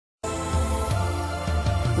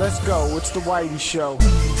Let's go. It's the Whitey Show.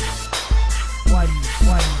 Whitey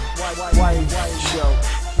Show.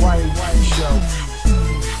 Whitey Show.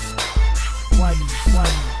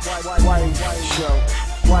 Whitey Show.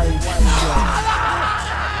 Whitey Show.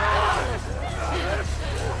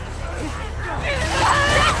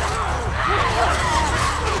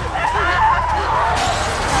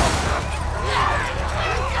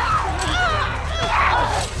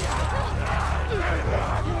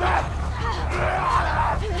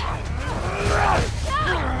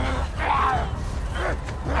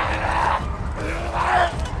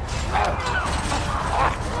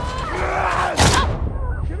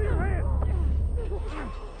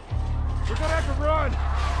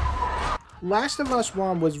 Last of Us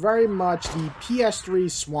 1 was very much the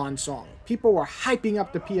PS3 swan song. People were hyping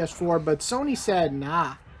up the PS4, but Sony said,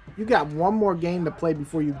 nah, you got one more game to play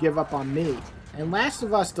before you give up on me. And Last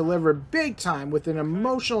of Us delivered big time with an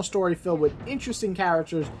emotional story filled with interesting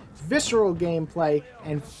characters, visceral gameplay,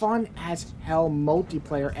 and fun as hell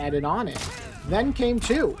multiplayer added on it. Then came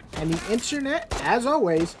 2, and the internet, as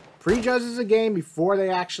always, prejudges a game before they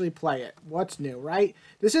actually play it. What's new, right?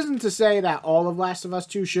 This isn't to say that all of Last of Us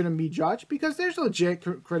 2 shouldn't be judged, because there's legit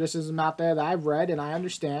criticism out there that I've read and I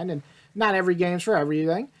understand, and not every game's for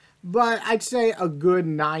everything. But I'd say a good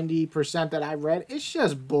 90% that I read, it's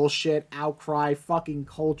just bullshit, outcry, fucking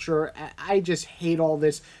culture. I just hate all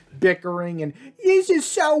this bickering and this is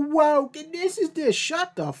so woke and this is this.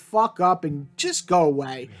 Shut the fuck up and just go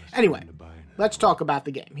away. Anyway, let's talk about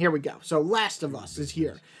the game. Here we go. So Last of Us is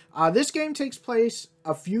here. This game takes place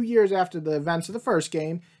a few years after the events of the first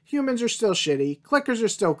game. Humans are still shitty, clickers are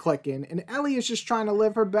still clicking, and Ellie is just trying to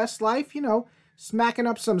live her best life, you know, smacking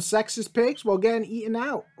up some sexist pigs while getting eaten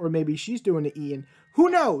out. Or maybe she's doing the eating. Who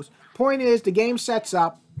knows? Point is, the game sets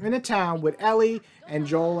up in a town with Ellie and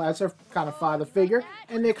Joel as her kind of father figure,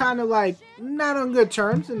 and they're kind of like not on good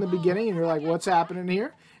terms in the beginning, and you're like, what's happening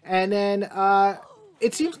here? And then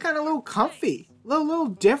it seems kind of a little comfy, a little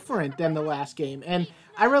different than the last game, and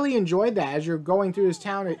I really enjoyed that. As you're going through this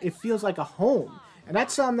town, it feels like a home. And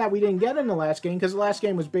that's something that we didn't get in the last game, because the last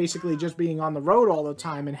game was basically just being on the road all the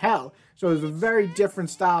time in hell. So it was a very different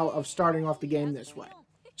style of starting off the game this way.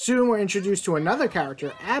 Soon we're introduced to another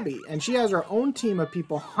character, Abby, and she has her own team of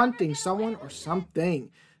people hunting someone or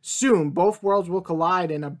something. Soon, both worlds will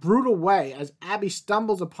collide in a brutal way as Abby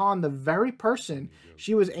stumbles upon the very person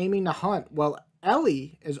she was aiming to hunt, while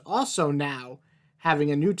Ellie is also now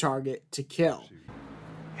having a new target to kill.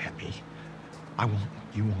 Abby, I want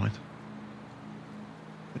what you want,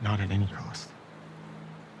 but not at any cost.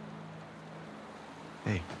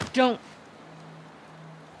 Hey. Don't.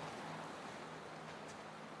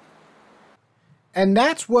 And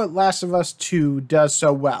that's what Last of Us 2 does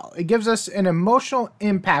so well. It gives us an emotional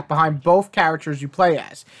impact behind both characters you play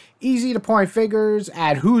as. Easy to point fingers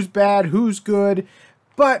at who's bad, who's good.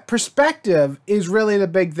 But perspective is really the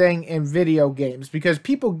big thing in video games, because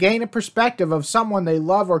people gain a perspective of someone they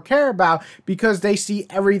love or care about because they see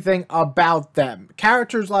everything about them.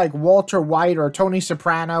 Characters like Walter White or Tony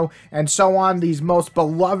Soprano and so on, these most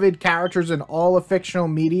beloved characters in all of fictional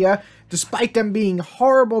media, despite them being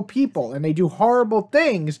horrible people and they do horrible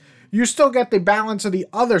things, you still get the balance of the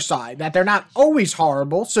other side, that they're not always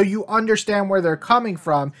horrible, so you understand where they're coming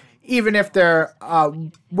from, even if their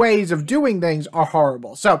ways of doing things are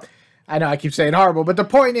horrible. So, I know I keep saying horrible, but the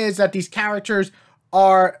point is that these characters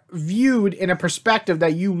are viewed in a perspective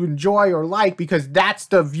that you enjoy or like because that's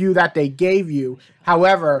the view that they gave you.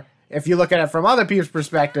 However, if you look at it from other people's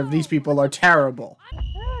perspective, these people are terrible.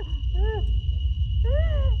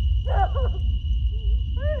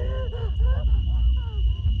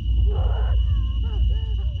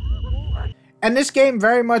 And this game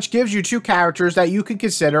very much gives you two characters that you can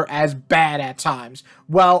consider as bad at times,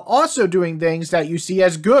 while also doing things that you see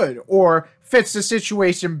as good or fits the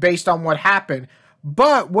situation based on what happened.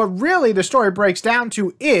 But what really the story breaks down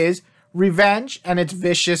to is revenge and its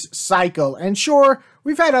vicious cycle. And sure,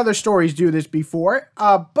 we've had other stories do this before,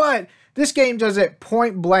 but this game does it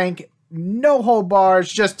point blank, no hold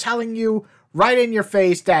bars, just telling you right in your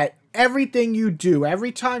face that everything you do,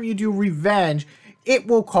 every time you do revenge, it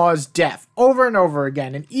will cause death over and over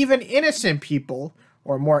again. And even innocent people,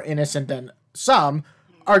 or more innocent than some,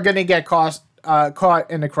 are going to get caught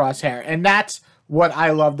in the crosshair. And that's what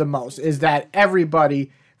I love the most, is that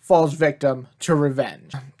everybody falls victim to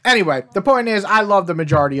revenge. Anyway, the point is, I love the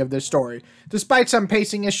majority of this story. Despite some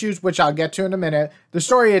pacing issues, which I'll get to in a minute, the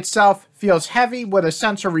story itself feels heavy with a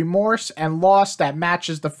sense of remorse and loss that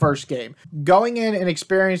matches the first game. Going in and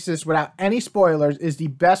experience this without any spoilers is the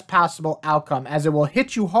best possible outcome, as it will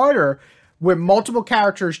hit you harder with multiple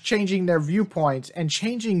characters changing their viewpoints and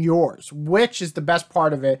changing yours, which is the best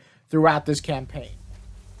part of it throughout this campaign.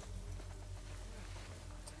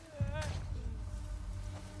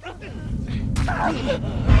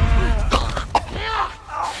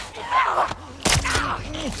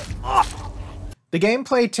 The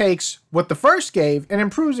gameplay takes what the first gave and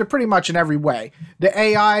improves it pretty much in every way. The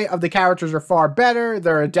AI of the characters are far better.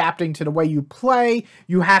 They're adapting to the way you play.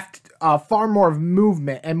 You have far more of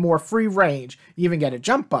movement and more free range. You even get a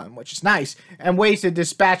jump button, which is nice, and ways to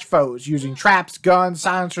dispatch foes using traps, guns,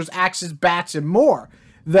 silencers, axes, bats, and more.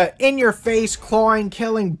 The in-your-face, clawing,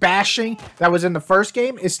 killing, bashing that was in the first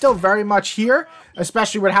game is still very much here,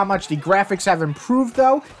 especially with how much the graphics have improved,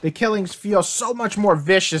 though. The killings feel so much more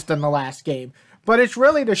vicious than the last game. But it's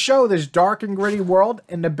really to show this dark and gritty world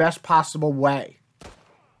in the best possible way.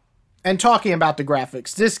 And talking about the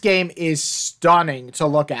graphics, this game is stunning to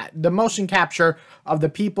look at. The motion capture of the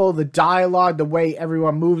people, the dialogue, the way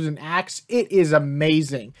everyone moves and acts, it is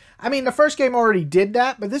amazing. I mean, the first game already did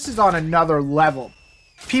that, but this is on another level.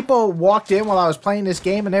 People walked in while I was playing this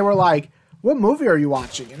game and they were like, "What movie are you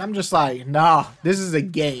watching?" And I'm just like, "No, this is a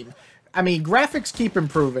game." I mean, graphics keep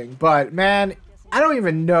improving, but man, I don't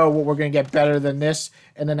even know what we're going to get better than this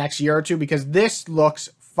in the next year or two, because this looks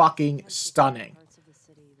fucking stunning.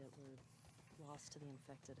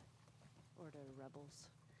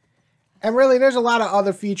 And really, there's a lot of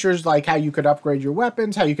other features, like how you could upgrade your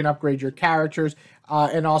weapons, how you can upgrade your characters,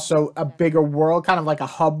 and also a bigger world, kind of like a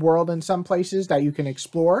hub world in some places that you can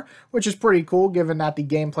explore, which is pretty cool given that the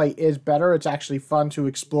gameplay is better. It's actually fun to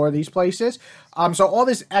explore these places. So all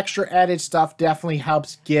this extra added stuff definitely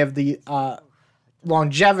helps give the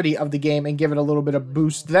longevity of the game and give it a little bit of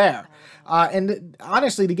boost there. And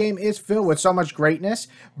honestly, the game is filled with so much greatness,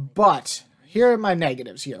 but here are my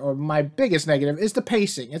negatives here, or my biggest negative is the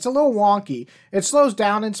pacing. It's a little wonky. It slows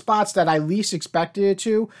down in spots that I least expected it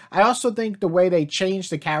to. I also think the way they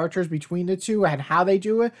changed the characters between the two and how they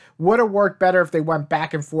do it would have worked better if they went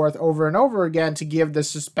back and forth over and over again to give the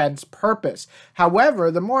suspense purpose.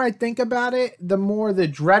 However, the more I think about it, the more the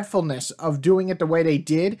dreadfulness of doing it the way they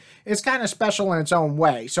did is kind of special in its own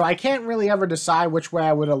way. So I can't really ever decide which way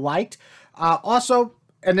I would have liked. Also,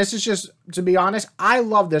 and this is just, to be honest, I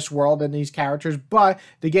love this world and these characters, but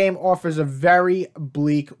the game offers a very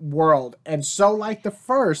bleak world. And so like the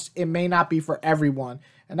first, it may not be for everyone.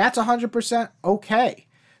 And that's 100% okay.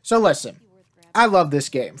 So listen, I love this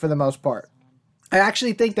game for the most part. I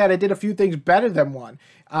actually think that it did a few things better than one.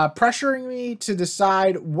 Pressuring me to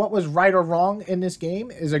decide what was right or wrong in this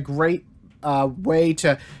game is a great way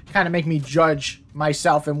to kind of make me judge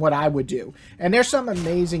myself and what I would do. And there's some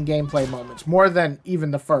amazing gameplay moments, more than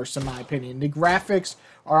even the first, in my opinion. The graphics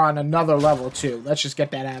are on another level too. Let's just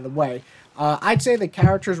get that out of the way. I'd say the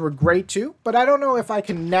characters were great too, but I don't know if I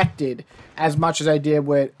connected as much as I did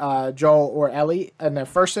with Joel or Ellie in their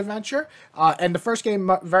first adventure. And the first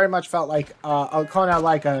game very much felt like kind of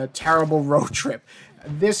like a terrible road trip.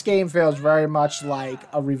 This game feels very much like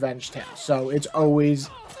a revenge tale. So it's always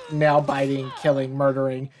nail-biting, killing,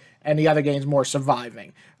 murdering, and the other game's more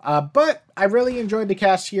surviving. But I really enjoyed the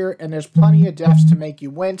cast here, and there's plenty of deaths to make you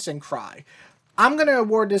wince and cry. I'm going to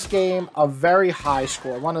award this game a very high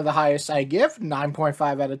score, one of the highest I give,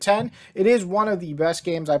 9.5 out of 10. It is one of the best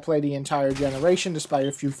games I played the entire generation, despite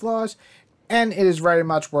a few flaws, and it is very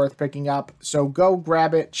much worth picking up. So go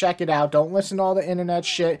grab it, check it out, don't listen to all the internet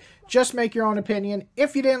shit, just make your own opinion.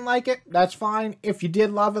 If you didn't like it, that's fine. If you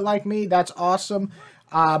did love it like me, that's awesome.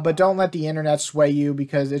 But don't let the internet sway you,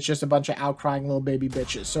 because it's just a bunch of outcrying little baby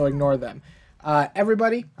bitches, so ignore them.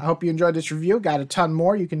 Everybody, I hope you enjoyed this review. Got a ton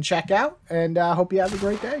more you can check out, and I hope you have a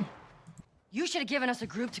great day. You should have given us a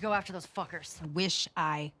group to go after those fuckers. I wish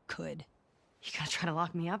I could. You gonna try to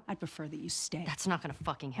lock me up? I'd prefer that you stay. That's not gonna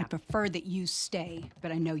fucking I happen. prefer that you stay,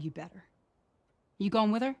 but I know you better. You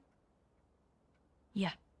going with her?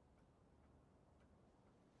 Yeah.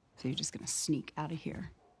 So you're just gonna sneak out of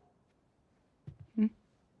here?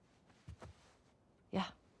 Yeah.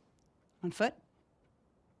 On foot?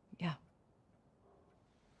 Yeah.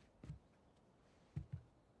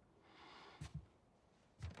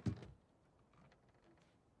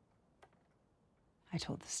 I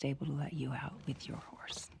told the stable to let you out with your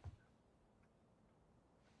horse.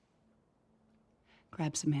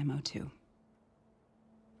 Grab some ammo, too.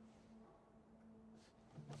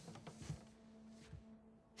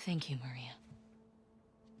 Thank you, Maria.